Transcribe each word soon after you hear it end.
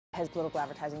Has political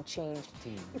advertising changed?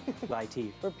 Team.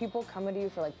 IT. Where people coming to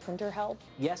you for like printer help?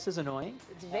 Yes is annoying.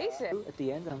 It's basic. At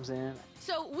the end comes in.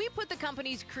 So we put the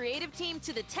company's creative team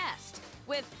to the test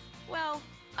with, well,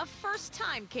 a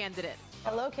first-time candidate.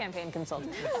 Hello, campaign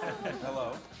consultant.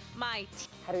 Hello.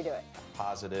 How do we do it?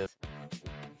 Positive.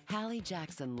 Hallie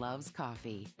Jackson loves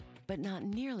coffee, but not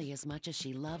nearly as much as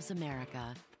she loves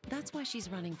America. That's why she's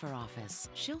running for office.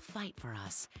 She'll fight for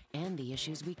us and the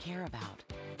issues we care about.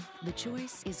 The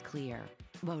choice is clear.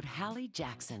 Vote Hallie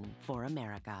Jackson for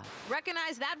America.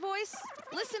 Recognize that voice?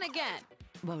 Listen again.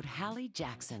 Vote Hallie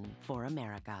Jackson for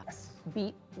America.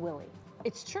 Beat Willie.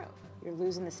 It's true. You're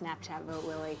losing the Snapchat vote,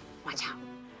 Willie. Watch out.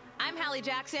 I'm Hallie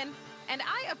Jackson, and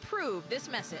I approve this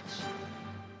message.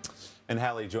 And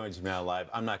Hallie joins me now live.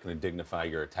 I'm not going to dignify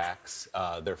your attacks.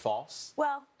 They're false.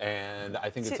 Well, and I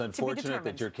think it's unfortunate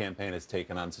that your campaign has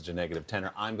taken on such a negative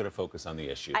tenor. I'm going to focus on the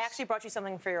issues. I actually brought you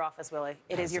something for your office, Willie.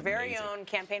 It is your very amazing. own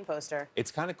campaign poster.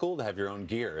 It's kind of cool to have your own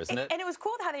gear, isn't it? And it was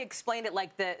cool how they explained it,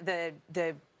 like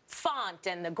the font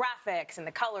and the graphics and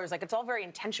the colors. Like, it's all very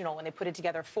intentional when they put it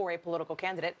together for a political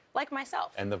candidate like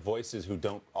myself. And the voices who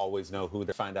don't always know who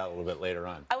they find out a little bit later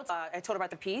on. I told her about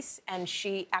the piece, and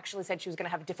she actually said she was going to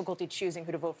have difficulty choosing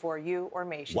who to vote for, you or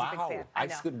me. She's a big fan. I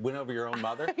could win over your own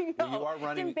mother. I know. Well, you are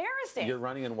running. It's embarrassing. You're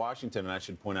running in Washington, and I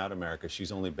should point out, America,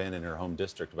 she's only been in her home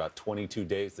district about 22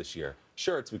 days this year.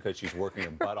 Sure, it's because she's working her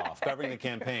butt off covering the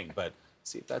campaign, but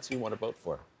see if that's who you want to vote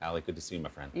for. Hallie, good to see you, my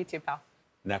friend. You too, pal.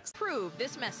 Next. Approve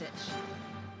this message.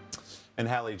 And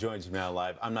Hallie joins me now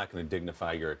live. I'm not going to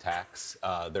dignify your attacks.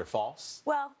 They're false.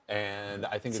 Well, and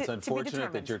I think it's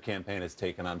unfortunate that your campaign has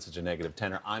taken on such a negative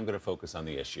tenor. I'm going to focus on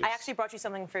the issues. I actually brought you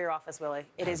something for your office, Willie.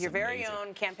 It is your very amazing.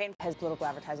 own campaign. Has political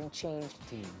advertising changed?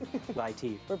 Team.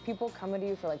 IT. Where people coming to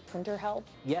you for like printer help?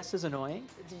 Yes is annoying.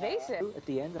 It's basic. At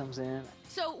the end comes in.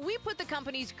 So we put the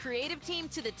company's creative team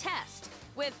to the test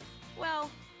with, well,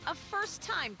 a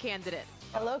first-time candidate.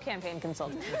 Hello, campaign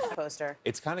consultant. Poster.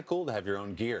 It's kind of cool to have your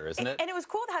own gear, isn't it? And it was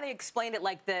cool how they explained it,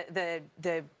 like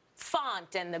the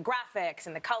font and the graphics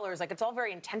and the colors. Like, it's all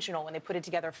very intentional when they put it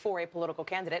together for a political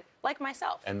candidate like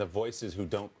myself. And the voices who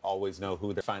don't always know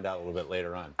who they find out a little bit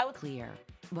later on. Clear.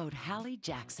 Vote Hallie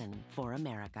Jackson for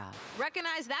America.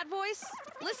 Recognize that voice?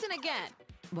 Listen again.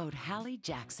 Vote Hallie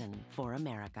Jackson for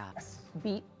America.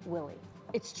 Beat Willie.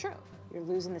 It's true. You're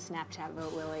losing the Snapchat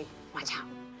vote, Willie. Watch out.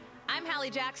 I'm Hallie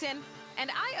Jackson, and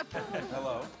I approve.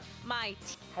 Hello.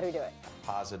 How do we do it?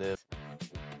 Positive.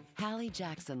 Hallie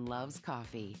Jackson loves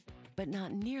coffee, but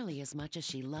not nearly as much as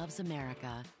she loves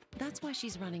America. That's why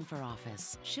she's running for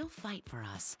office. She'll fight for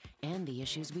us and the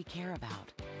issues we care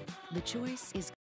about. The choice is